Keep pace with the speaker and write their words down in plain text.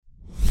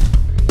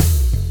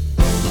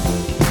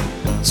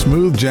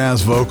Smooth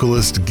jazz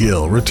vocalist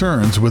Gil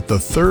returns with the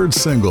third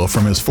single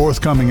from his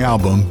forthcoming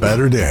album,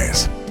 Better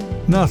Days.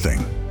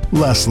 Nothing,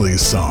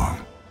 Leslie's song.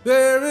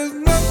 There is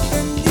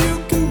nothing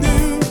you can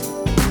do.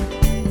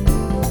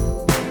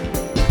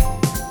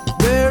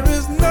 There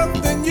is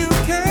nothing you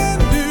can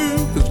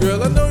do. 'Cause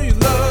girl, I know you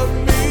love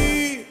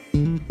me.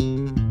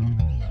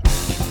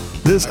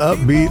 This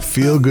upbeat,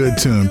 feel-good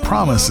tune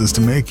promises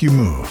to make you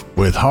move.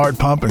 With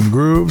heart-pumping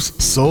grooves,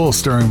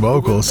 soul-stirring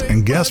vocals,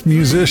 and guest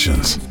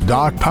musicians,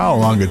 Doc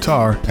Powell on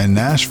guitar, and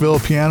Nashville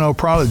piano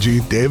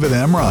prodigy David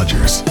M.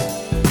 Rogers.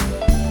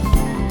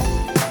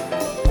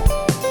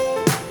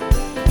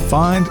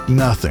 Find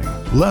Nothing,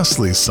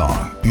 Leslie's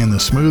song, in the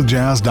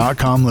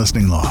smoothjazz.com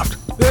listening loft.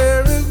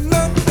 There is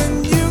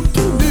nothing you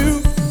can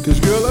do. 'Cause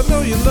girl, I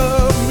know you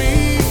love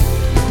me.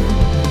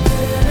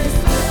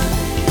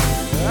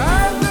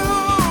 I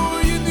know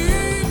you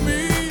need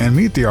me. And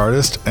meet the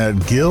artist at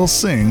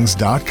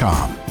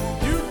gilsings.com.